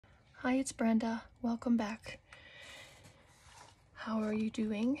Hi, it's Brenda. Welcome back. How are you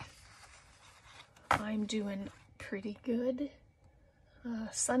doing? I'm doing pretty good.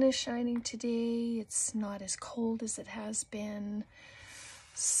 Sun is shining today. It's not as cold as it has been,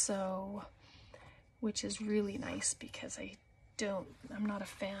 so which is really nice because I'm not a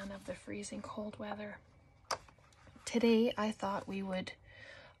fan of the freezing cold weather. Today I thought we would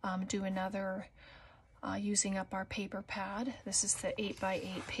do another using up our paper pad. This is the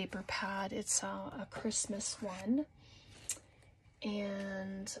 8x8 paper pad. It's a Christmas one,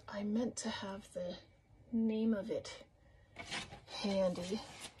 and I meant to have the name of it handy.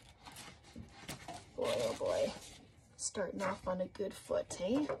 Boy, oh boy, starting off on a good foot,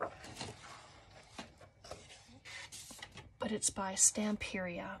 eh? But it's by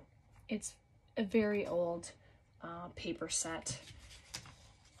Stamperia. It's a very old paper set.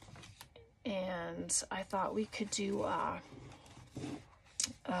 And I thought we could do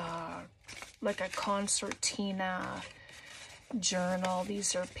like a concertina journal.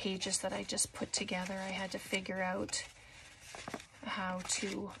 These are pages that I just put together. I had to figure out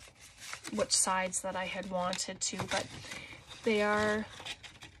which sides that I had wanted to, but they are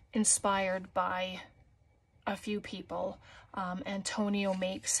inspired by a few people. Antonio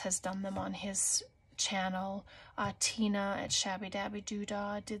has done them on his channel. Tina at Shabby Dabby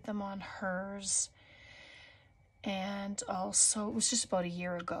Doodah did them on hers, and also it was just about a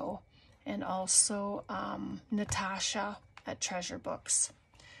year ago. And also Natasha at Treasure Books,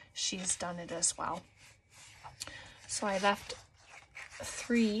 she's done it as well. So I left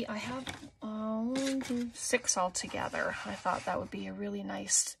 3. I have 6 altogether. I thought that would be a really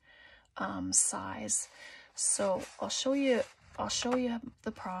nice size. So I'll show you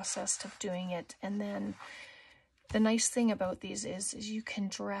the process of doing it, and then the nice thing about these is you can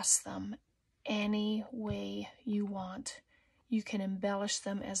dress them any way you want. You can embellish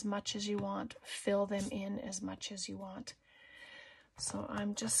them as much as you want, fill them in as much as you want. So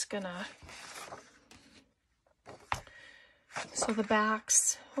I'm just gonna, so the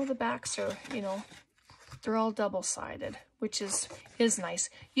backs are, they're all double-sided, which is nice.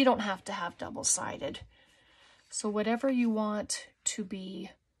 You don't have to have double-sided. So whatever you want to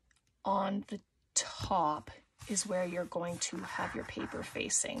be on the top is where you're going to have your paper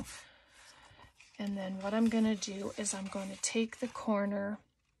facing. And then what I'm going to do is I'm going to take the corner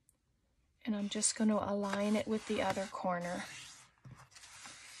and I'm just going to align it with the other corner.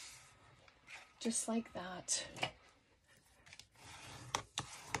 Just like that.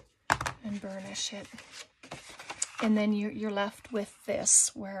 And burnish it. And then you're left with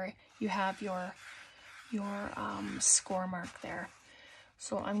this where you have your score mark there.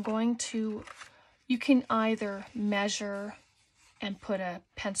 So I'm going to, you can either measure and put a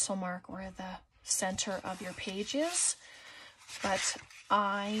pencil mark where the center of your page is, but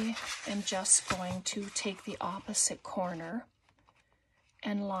I am just going to take the opposite corner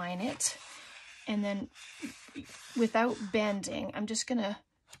and line it, and then without bending, I'm just gonna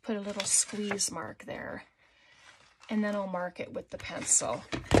put a little squeeze mark there, and then I'll mark it with the pencil,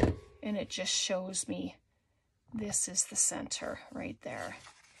 and it just shows me this is the center right there.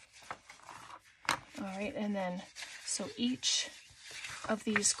 All right, and then so each of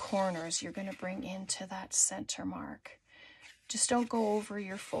these corners you're going to bring into that center mark. Just don't go over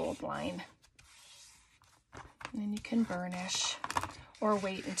your fold line. And then you can burnish or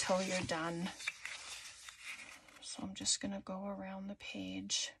wait until you're done. So I'm just going to go around the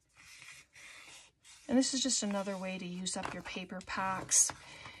page. And this is just another way to use up your paper packs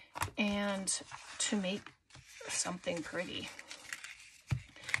and to make something pretty.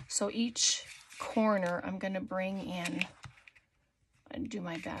 So each corner I'm going to bring in, and do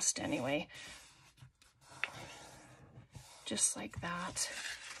my best anyway, just like that.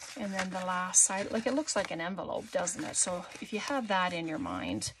 And then the last side, like, it looks like an envelope, doesn't it? So if you have that in your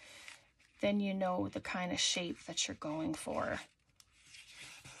mind, then you know the kind of shape that you're going for.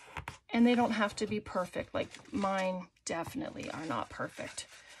 And they don't have to be perfect. Like mine definitely are not perfect.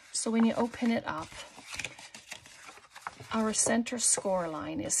 So when you open it up, our center score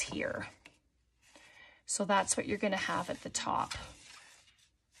line is here. So that's what you're going to have at the top,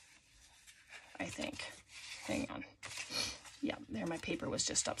 I think. Hang on. Yeah, there, my paper was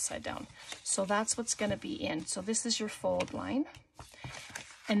just upside down. So that's what's going to be in. So this is your fold line.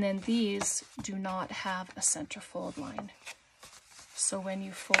 And then these do not have a center fold line. So when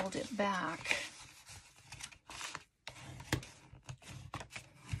you fold it back,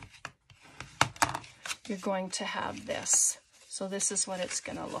 you're going to have this. So this is what it's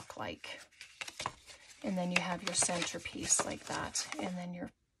going to look like. And then you have your centerpiece like that. And then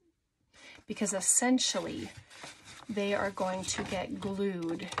because essentially they are going to get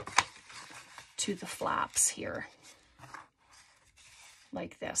glued to the flaps here,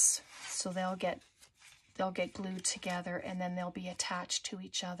 like this. So they'll get glued together, and then they'll be attached to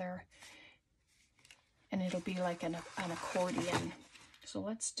each other, and it'll be like an accordion. So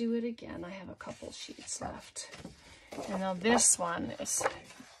let's do it again. I have a couple sheets left. And now this one is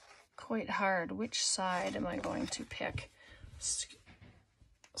quite hard. Which side am I going to pick?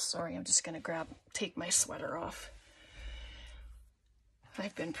 Sorry, I'm just going to take my sweater off.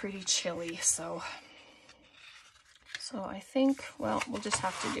 I've been pretty chilly, so I think, well, we'll just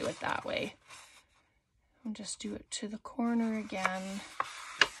have to do it that way. I'll just do it to the corner again.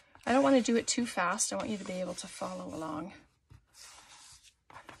 I don't want to do it too fast. I want you to be able to follow along.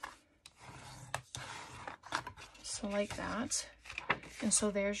 So like that. And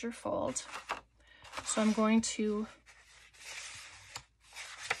so there's your fold. So I'm going to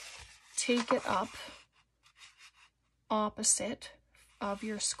take it up opposite of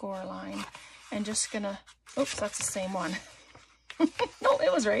your score line and just gonna, oops, that's the same one. No,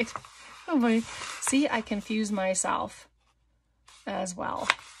 it was right. Oh boy. See, I confused myself as well.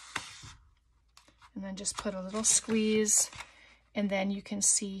 And then just put a little squeeze, and then you can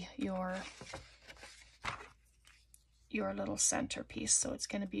see your little centerpiece. So it's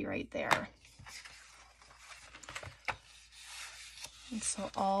going to be right there. And so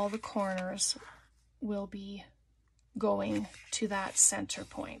all the corners will be going to that center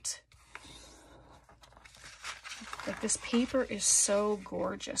point. Like, this paper is so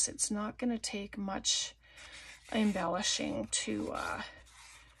gorgeous. It's not going to take much embellishing to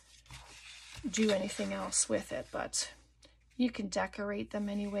do anything else with it, but you can decorate them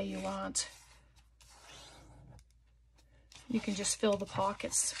any way you want. You can just fill the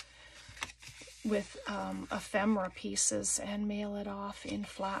pockets with ephemera pieces and mail it off in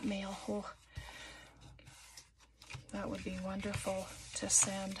flat mail. Oh, that would be wonderful to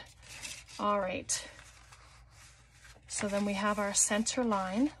send. All right. So then we have our center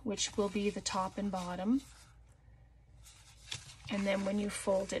line, which will be the top and bottom. And then when you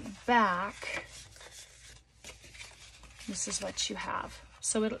fold it back, this is what you have.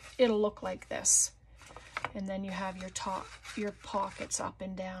 So it'll look like this. And then you have your pockets up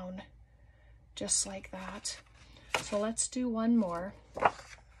and down, just like that. So let's do one more.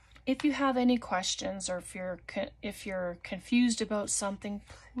 If you have any questions, or if you're confused about something,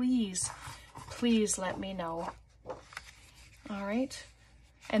 please let me know. All right.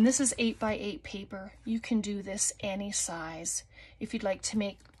 And this is 8x8 paper. You can do this any size. If you'd like to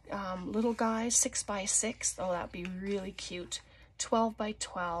make little guys, 6x6, oh, that'd be really cute.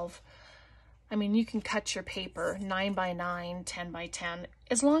 12x12. I mean, you can cut your paper 9x9, 10x10,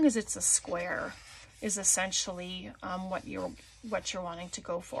 as long as it's a square is essentially what you're wanting to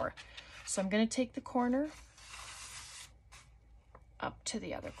go for. So I'm going to take the corner up to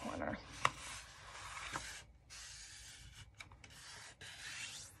the other corner.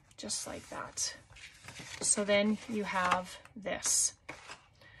 Just like that. So then you have this.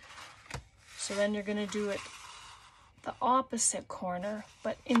 So then you're going to do it the opposite corner,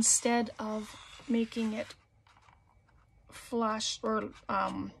 but instead of making it flush or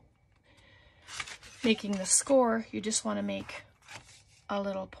making the score, you just want to make a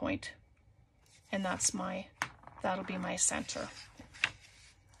little point, and that'll be my center.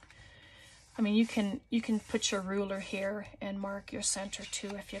 I mean, you can put your ruler here and mark your center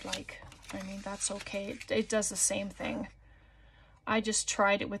too if you'd like. I mean, that's okay. It does the same thing. I just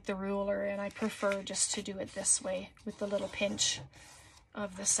tried it with the ruler, and I prefer just to do it this way with the little pinch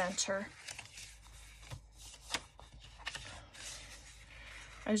of the center.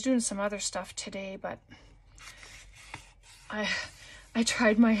 I was doing some other stuff today, but I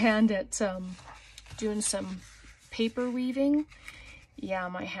tried my hand at doing some paper weaving. Yeah,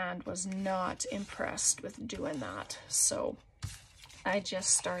 my hand was not impressed with doing that. So I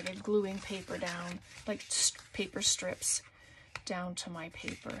just started gluing paper down, like paper strips down to my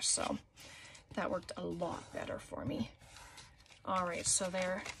paper. So that worked a lot better for me. All right, so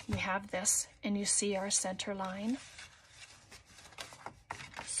there we have this, and you see our center line.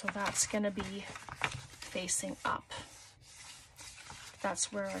 So that's going to be facing up.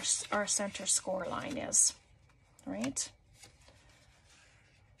 That's where our center score line is, right?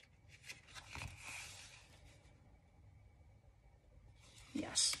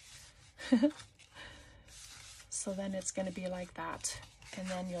 Yes. So then it's going to be like that, and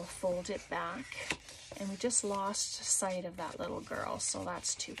then you'll fold it back, and we just lost sight of that little girl, so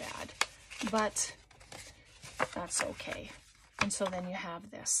that's too bad, but that's okay. And so then you have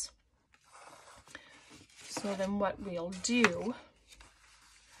this. So then what we'll do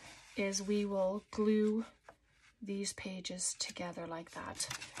is we will glue these pages together like that.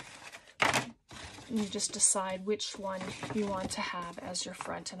 you just decide which one you want to have as your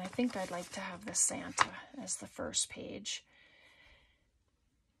front. And I think I'd like to have the Santa as the first page.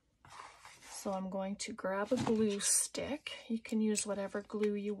 So I'm going to grab a glue stick. You can use whatever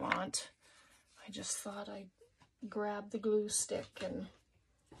glue you want. I just thought I'd grab the glue stick and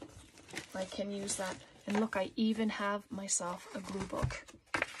I can use that. And look, I even have myself a glue book,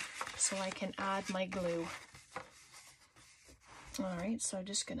 so I can add my glue. All right, so I'm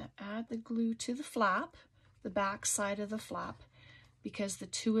just gonna add the glue to the flap, the back side of the flap, because the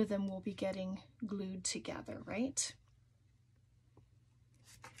two of them will be getting glued together, right?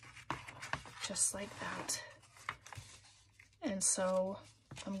 Just like that. And so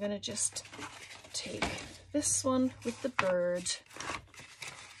I'm gonna just take this one with the bird,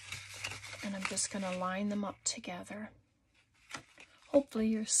 and I'm just gonna line them up together. Hopefully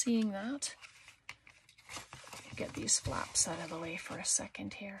you're seeing that. Get these flaps out of the way for a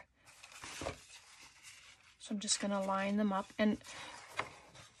second here. So I'm just going to line them up, and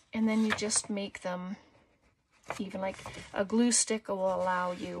then you just make them even. Like a glue stick will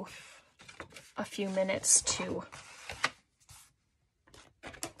allow you a few minutes to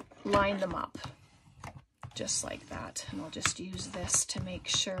line them up just like that. And I'll just use this to make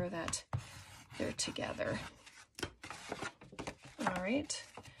sure that they're together. All right.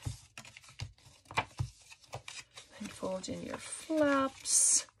 And fold in your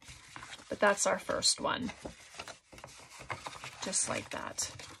flaps. But that's our first one. Just like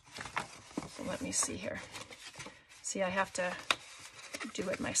that. So let me see here. See, I have to do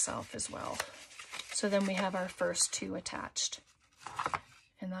it myself as well. So then we have our first two attached.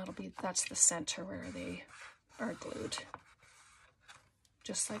 And that's the center where they are glued.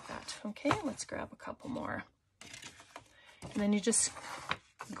 Just like that. Okay, let's grab a couple more. And then you just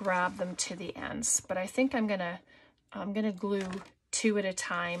grab them to the ends. But I think I'm gonna glue two at a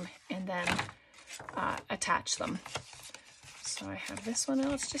time and then attach them. So I have this one.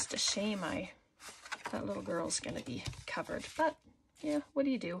 Oh, it's just a shame that little girl's gonna be covered. But yeah, what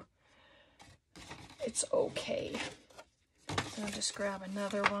do you do? It's okay. So I'll just grab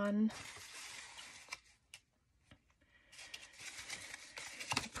another one.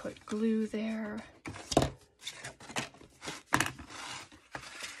 Put glue there.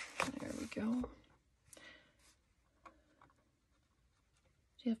 There we go.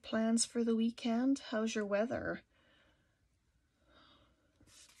 Do you have plans for the weekend? How's your weather?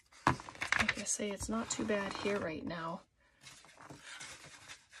 Like I say, it's not too bad here right now.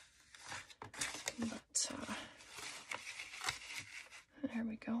 But there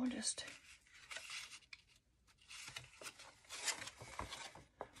we go. Just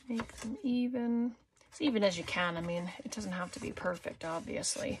make them even. As even as you can. I mean, it doesn't have to be perfect,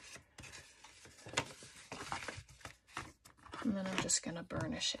 obviously. And then I'm just going to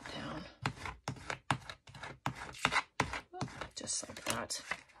burnish it down. Just like that.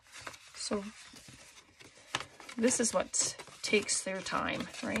 So this is what takes their time,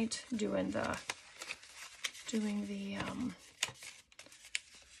 right? Doing the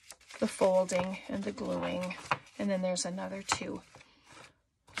folding and the gluing. And then there's another two.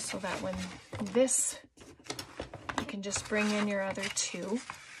 So that when this, you can just bring in your other two.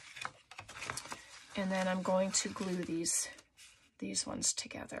 And then I'm going to glue these ones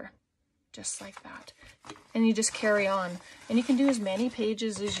together, just like that. And you just carry on. And you can do as many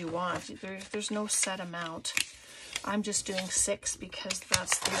pages as you want. There's no set amount. I'm just doing 6 because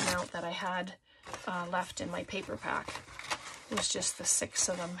that's the amount that I had left in my paper pack. It was just the 6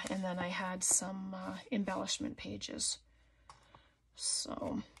 of them. And then I had some embellishment pages.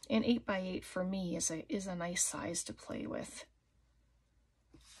 So, and 8x8 for me is a nice size to play with.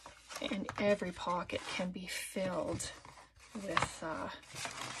 And every pocket can be filled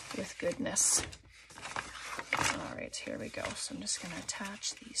with goodness. All right, here we go. So I'm just going to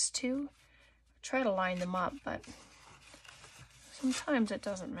attach these two. Try to line them up, but sometimes it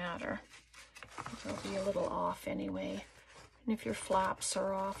doesn't matter. They'll be a little off anyway. And if your flaps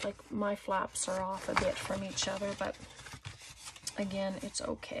are off, like my flaps are off a bit from each other, but again, it's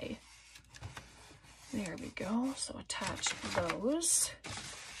okay. There we go. So attach those.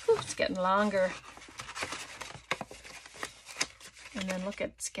 Whew, it's getting longer. And then look,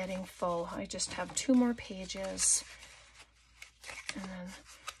 it's getting full. I just have 2 more pages. And then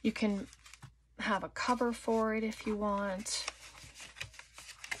you can have a cover for it if you want.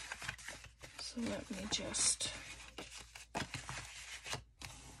 So let me just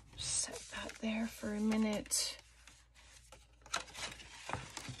set that there for a minute.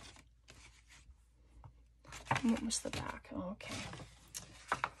 What was the back? Oh, okay.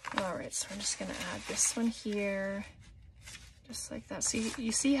 All right, so I'm just going to add this one here. Just like that. So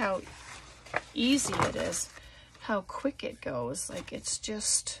you see how easy it is, how quick it goes. Like it's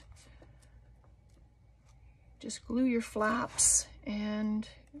just glue your flaps and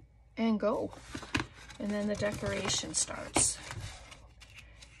go. And then the decoration starts,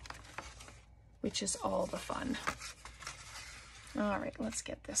 which is all the fun. All right, let's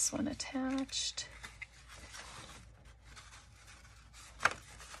get this one attached.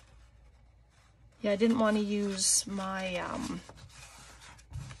 Yeah, I didn't want to use my,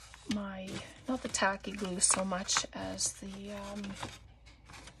 not the tacky glue so much as the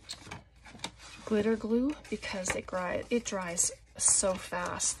glitter glue, because it dries so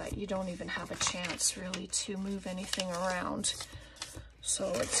fast that you don't even have a chance really to move anything around.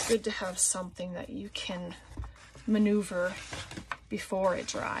 So it's good to have something that you can maneuver before it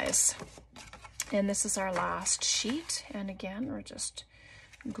dries. And this is our last sheet, and again we're just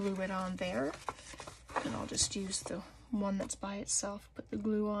glue it on there, and I'll just use the one that's by itself, put the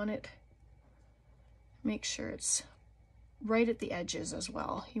glue on it. Make sure it's right at the edges as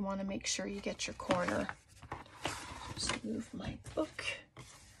well. You want to make sure you get your corner. Just move my book,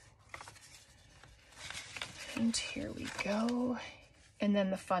 and here we go. And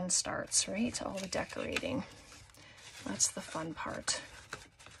then the fun starts, right? All the decorating. That's the fun part.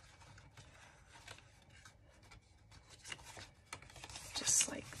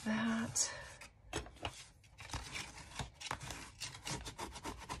 Just like that.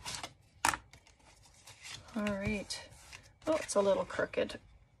 All right. Oh, it's a little crooked.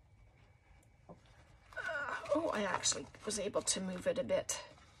 Oh, I actually was able to move it a bit.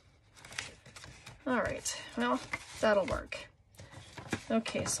 All right, well, that'll work.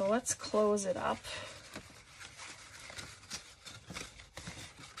 Okay, so let's close it up.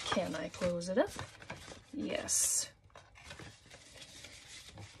 Can I close it up? Yes.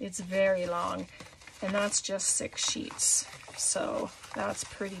 It's very long, and that's just 6 sheets, so that's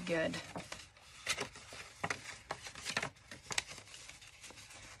pretty good.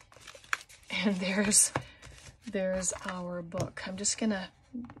 And there's our book. I'm just gonna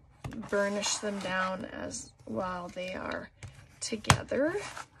burnish them down as while they are together.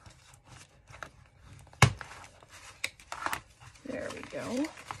 There we go.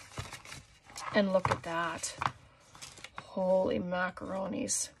 And look at that. Holy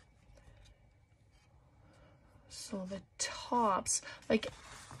macaronis. So the tops, like,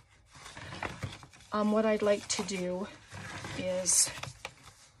 what I'd like to do is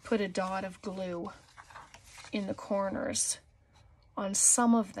put a dot of glue in the corners on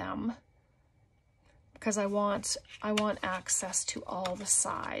some of them, because I want access to all the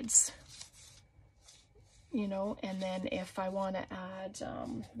sides, you know. And then if I want to add,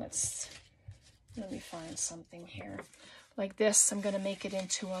 let me find something here. Like this, I'm going to make it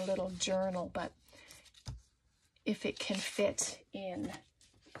into a little journal, but if it can fit in,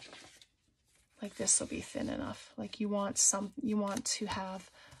 like this will be thin enough. Like you want to have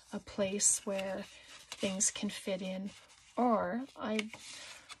a place where things can fit in, or I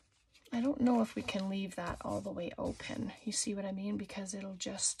don't know if we can leave that all the way open. You see what I mean? Because they'll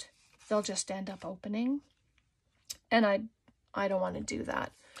just end up opening, and I don't want to do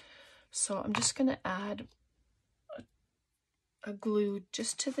that. So I'm just going to add a glue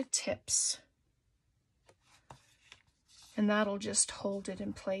just to the tips, and that'll just hold it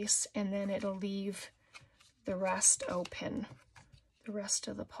in place, and then it'll leave the rest open, the rest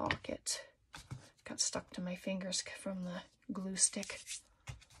of the pocket. Got stuck to my fingers from the glue stick.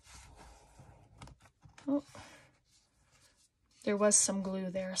 Oh, there was some glue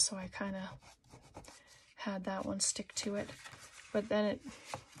there, so I kind of had that one stick to it, but then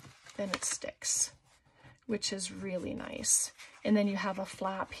it sticks, which is really nice. And then you have a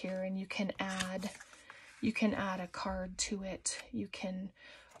flap here, and you can add a card to it. You can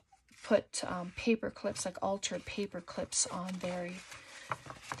put paper clips, like altered paper clips on there.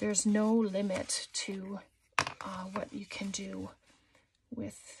 There's no limit to what you can do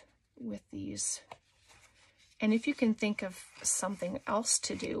with these. And if you can think of something else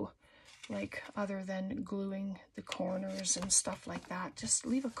to do, like other than gluing the corners and stuff like that, just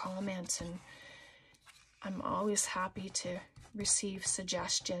leave a comment, and I'm always happy to receive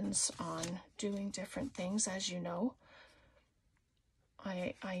suggestions on doing different things. As you know,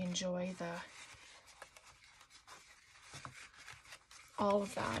 I enjoy all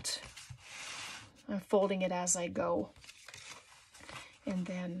of that. I'm folding it as I go, and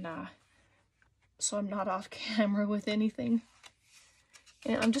then so I'm not off camera with anything.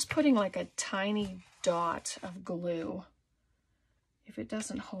 And I'm just putting like a tiny dot of glue. If it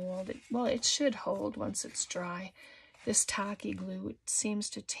doesn't hold, well, it should hold once it's dry. This tacky glue, it seems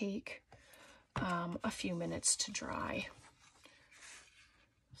to take a few minutes to dry.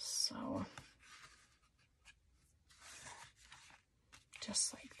 So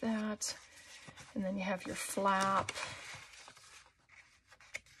just like that. And then you have your flap,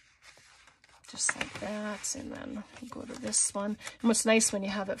 just like that. And then we'll go to this one. And what's nice when you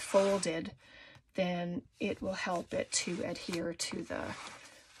have it folded, then it will help it to adhere to the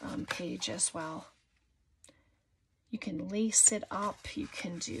page as well. You can lace it up. You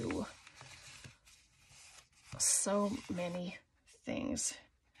can do so many things.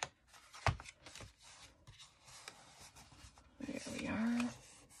 There we are.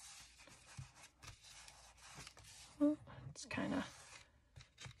 Oh, it's kind of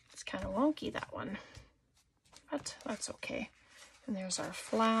wonky, that one, but that's okay. And there's our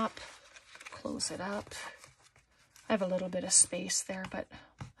flap. Close it up. I have a little bit of space there, but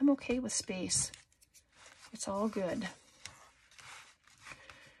I'm okay with space. It's all good.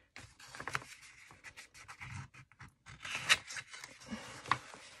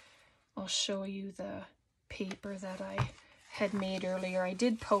 I'll show you the paper that I had made earlier. I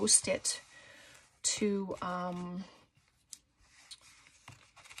did post it to, oh,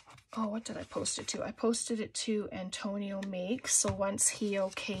 what did I post it to? I posted it to Antonio Makes, so once he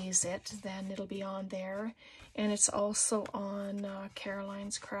okays it, then it'll be on there. And it's also on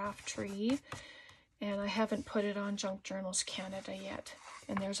Caroline's Craft Tree, and I haven't put it on Junk Journals Canada yet.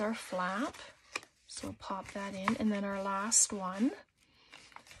 And there's our flap, so we'll pop that in. And then our last one,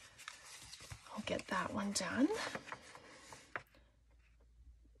 I'll get that one done.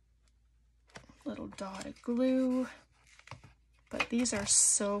 Little dot of glue. But these are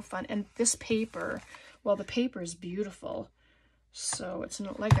so fun. And this paper, well, the paper is beautiful. So it's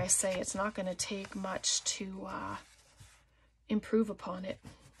not, like I say, it's not going to take much to improve upon it.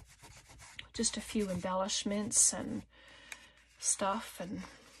 Just a few embellishments and stuff,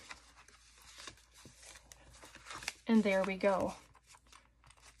 and there we go.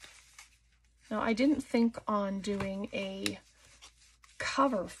 Now, I didn't think on doing a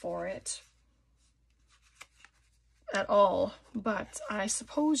cover for it at all, but I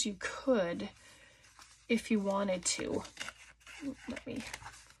suppose you could if you wanted to. Let me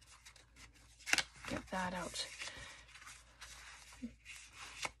get that out.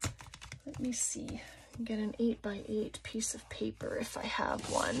 Let me see. Get an 8x8 piece of paper if I have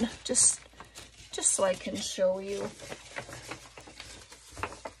one, just so I can show you.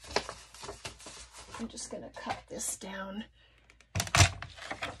 I'm just gonna cut this down.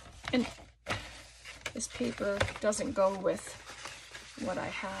 And this paper doesn't go with what I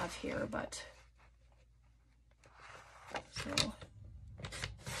have here, but so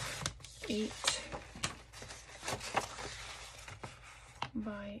 8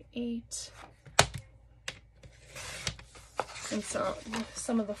 by 8. And so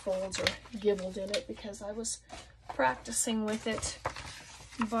some of the folds are gibbled in it because I was practicing with it,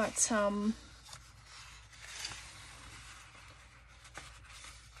 but I'm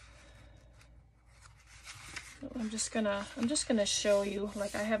just gonna show you.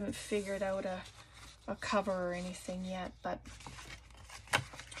 Like, I haven't figured out a cover or anything yet, but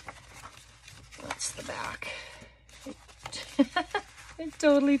that's the back. It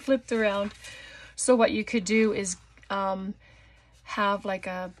totally flipped around. So what you could do is have like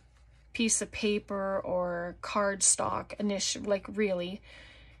a piece of paper or cardstock, like really,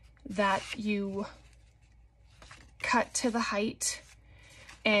 that you cut to the height,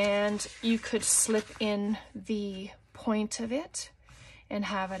 and you could slip in the point of it and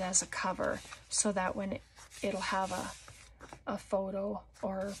have it as a cover, so that when it'll have a photo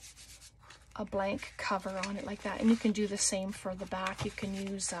or a blank cover on it like that. And you can do the same for the back. You can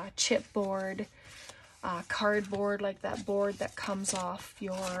use chipboard, cardboard, like that board that comes off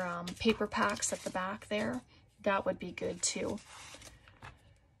your paper packs at the back there. That would be good too.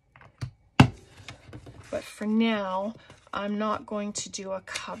 But for now, I'm not going to do a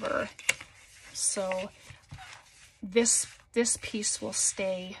cover. So this piece will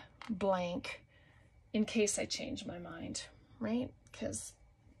stay blank in case I change my mind, right? Because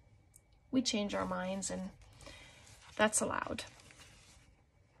we change our minds, and that's allowed.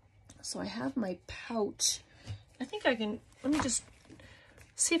 So I have my pouch. I think I can, let me just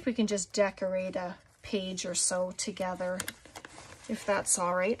see if we can just decorate a page or so together, if that's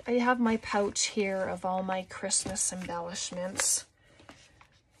all right. I have my pouch here of all my Christmas embellishments.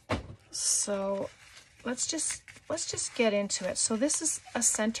 So let's just get into it. So this is a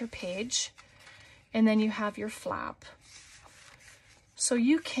center page, and then you have your flap. So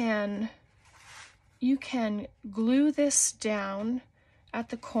you can glue this down at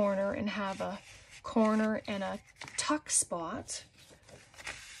the corner and have a corner and a tuck spot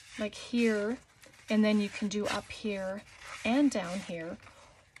like here, and then you can do up here and down here,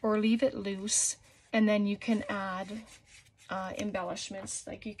 or leave it loose, and then you can add embellishments.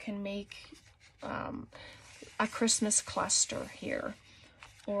 Like you can make a Christmas cluster here,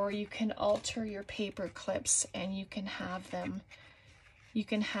 or you can alter your paper clips and you can have them, you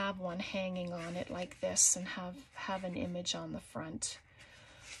can have one hanging on it like this and have an image on the front.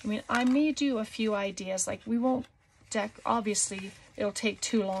 I mean, I may do a few ideas, like we won't obviously it'll take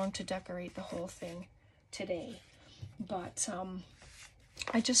too long to decorate the whole thing today, but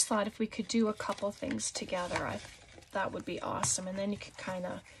I just thought if we could do a couple things together, that would be awesome. And then you could kind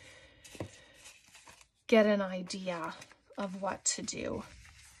of get an idea of what to do.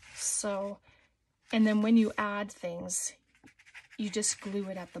 So, and then when you add things, you just glue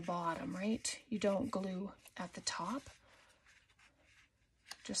it at the bottom, right? You don't glue at the top.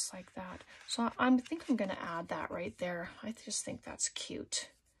 Just like that. So I think I'm going to add that right there. I just think that's cute.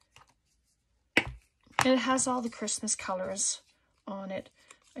 And it has all the Christmas colors on it.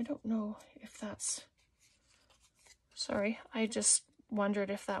 I don't know if that's... Sorry, I just wondered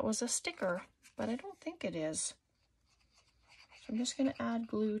if that was a sticker, but I don't think it is. So I'm just going to add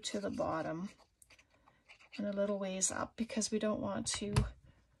glue to the bottom and a little ways up because we don't want to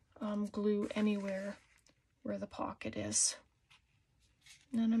glue anywhere where the pocket is.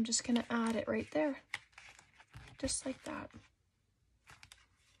 And then I'm just going to add it right there, just like that.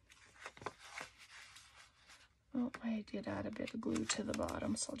 Oh, I did add a bit of glue to the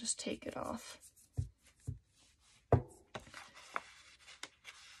bottom, so I'll just take it off.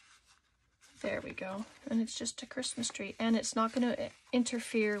 There we go. And it's just a Christmas tree. And it's not going to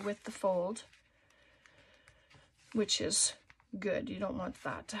interfere with the fold, which is good. You don't want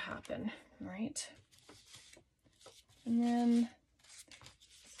that to happen, right? And then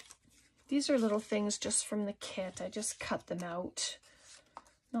these are little things just from the kit. I just cut them out.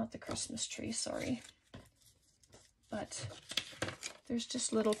 Not the Christmas tree, sorry. But there's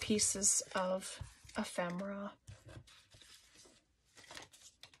just little pieces of ephemera.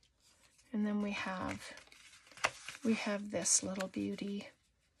 And then we have this little beauty.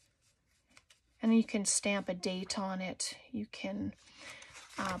 And you can stamp a date on it. You can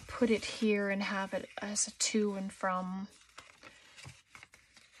put it here and have it as a to and from.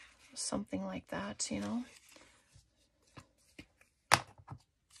 Something like that, you know.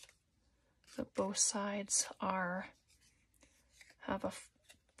 But both sides have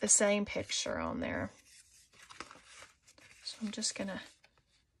the same picture on there. So I'm just gonna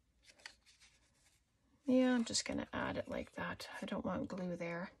add it like that. I don't want glue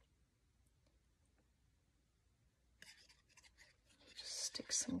there. Just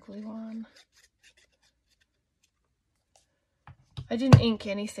stick some glue on. I didn't ink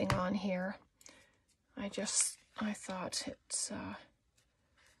anything on here. I thought it's,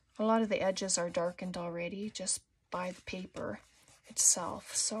 a lot of the edges are darkened already just by the paper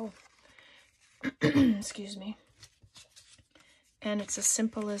itself, so, excuse me. And it's as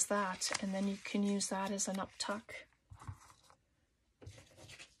simple as that, and then you can use that as an up tuck.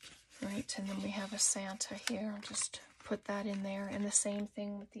 Right, and then we have a Santa here. I'll just put that in there, and the same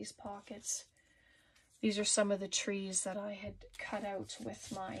thing with these pockets. These are some of the trees that I had cut out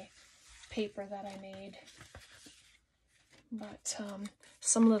with my paper that I made. But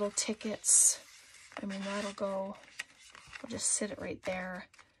some little tickets, I mean, that'll go, I'll just sit it right there.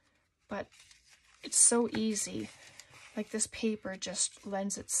 But it's so easy. Like this paper just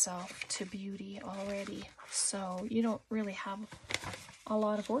lends itself to beauty already. So you don't really have a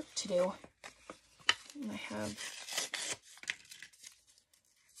lot of work to do. I have...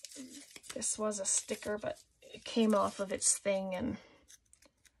 This was a sticker, but it came off of its thing and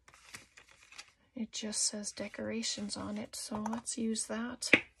it just says decorations on it. So let's use that.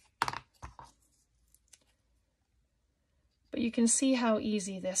 But you can see how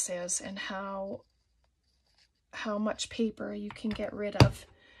easy this is and how much paper you can get rid of.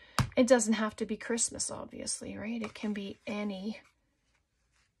 It doesn't have to be Christmas, obviously, right? It can be any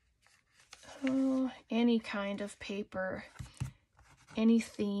kind of paper. Any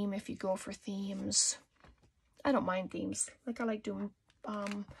theme, if you go for themes. I don't mind themes. Like I like doing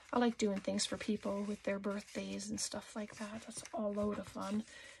things for people with their birthdays and stuff like that. That's a load of fun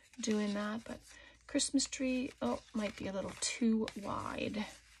doing that. But Christmas tree, oh, might be a little too wide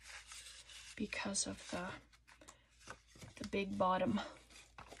because of the big bottom.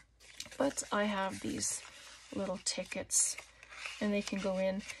 But I have these little tickets and they can go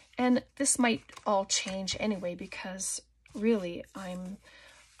in. And this might all change anyway because really,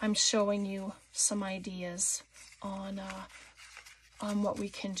 I'm showing you some ideas on what we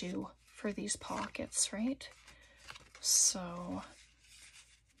can do for these pockets, right? So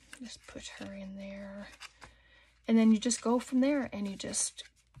just put her in there, and then you just go from there, and you just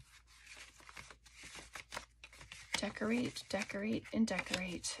decorate, decorate, and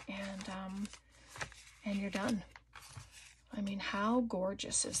decorate, and you're done. I mean, how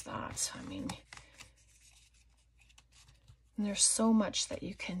gorgeous is that? I mean, and there's so much that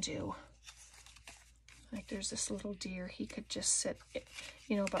you can do. Like there's this little deer, he could just sit,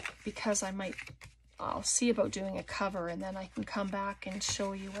 you know, but because I'll see about doing a cover, and then I can come back and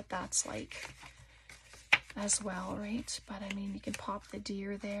show you what that's like as well, right? But I mean, you can pop the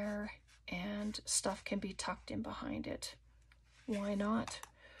deer there and stuff can be tucked in behind it. Why not?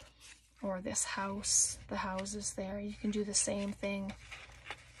 Or this house, the houses there, you can do the same thing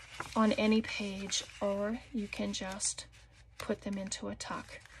on any page, or you can just put them into a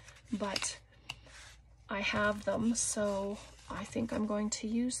tuck. But I have them, so I think I'm going to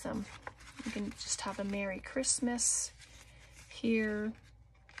use them. You can just have a Merry Christmas here,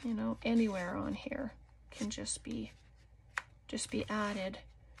 you know, anywhere on here can just be added.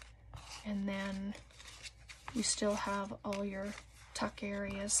 And then you still have all your tuck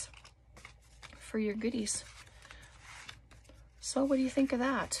areas for your goodies. So what do you think of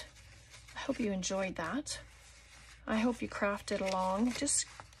that? I hope you enjoyed that. I hope you crafted along.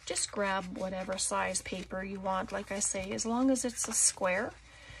 Just grab whatever size paper you want. Like I say, as long as it's a square,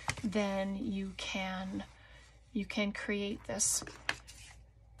 then you can create this.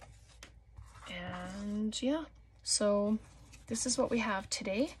 And yeah, so this is what we have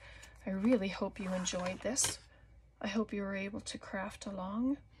today. I really hope you enjoyed this. I hope you were able to craft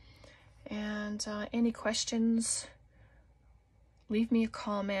along. And any questions, leave me a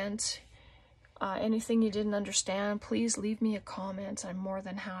comment. Anything you didn't understand, please leave me a comment. I'm more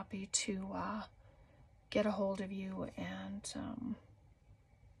than happy to get a hold of you and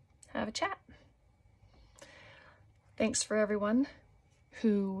have a chat. Thanks for everyone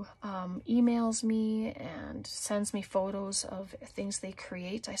who emails me and sends me photos of things they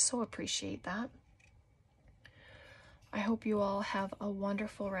create. I so appreciate that. I hope you all have a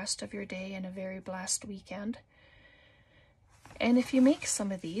wonderful rest of your day and a very blessed weekend. And if you make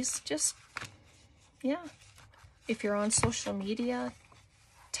some of these, just, yeah, if you're on social media,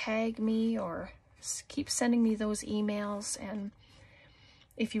 tag me or keep sending me those emails. And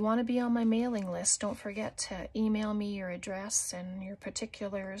if you want to be on my mailing list, don't forget to email me your address and your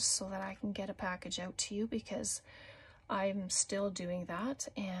particulars so that I can get a package out to you, because I'm still doing that.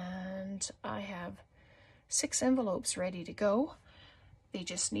 And I have 6 envelopes ready to go. They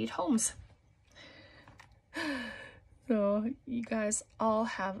just need homes. So you guys all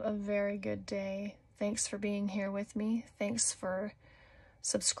have a very good day. Thanks for being here with me. Thanks for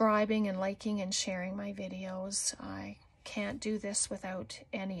subscribing and liking and sharing my videos. I can't do this without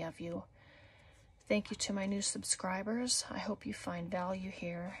any of you. Thank you to my new subscribers. I hope you find value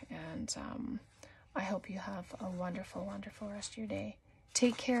here, and I hope you have a wonderful, wonderful rest of your day.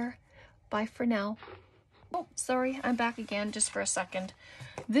 Take care. Bye for now. Oh, sorry, I'm back again just for a second.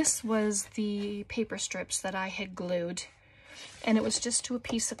 This was the paper strips that I had glued, and it was just to a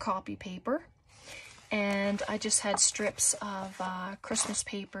piece of copy paper. And I just had strips of Christmas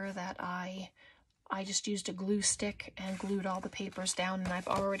paper that I just used a glue stick and glued all the papers down, and I've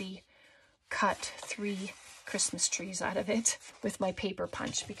already cut 3 Christmas trees out of it with my paper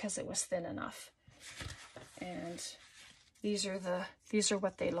punch because it was thin enough. And these are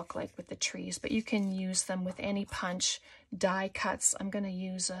what they look like with the trees, but you can use them with any punch. Die cuts, I'm going to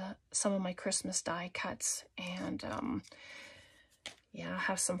use some of my Christmas die cuts, and yeah,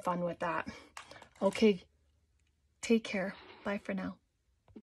 have some fun with that. Okay, take care. Bye for now.